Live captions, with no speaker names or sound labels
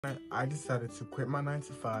I decided to quit my 9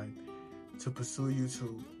 to 5 to pursue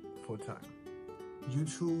YouTube full time.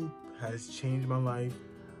 YouTube has changed my life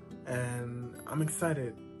and I'm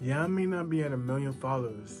excited. Yeah, I may not be at 1 million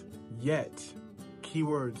followers yet,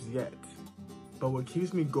 keywords yet, but what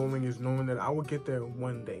keeps me going is knowing that I will get there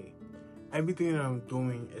one day. Everything that I'm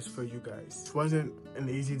doing is for you guys. This wasn't an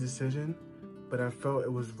easy decision, but I felt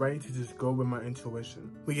it was right to just go with my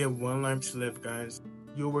intuition. We get one life to live, guys.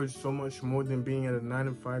 You're worth so much more than being at a 9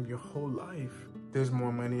 to 5 your whole life. There's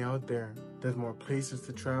more money out there. There's more places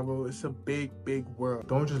to travel. It's a big, big world.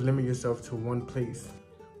 Don't just limit yourself to one place.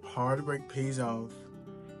 Hard work pays off.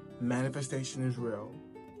 Manifestation is real.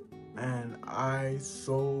 And I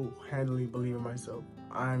so handily believe in myself.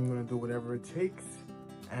 I'm gonna do whatever it takes,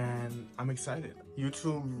 and I'm excited.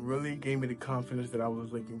 YouTube really gave me the confidence that I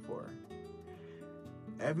was looking for.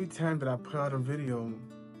 Every time that I put out a video,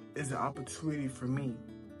 is an opportunity for me.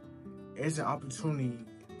 It's an opportunity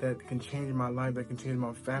that can change my life, that can change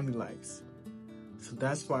my family lives. So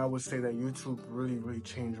that's why I would say that YouTube really, really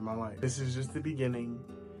changed my life. This is just the beginning,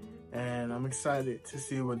 and I'm excited to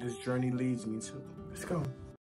see what this journey leads me to. Let's go.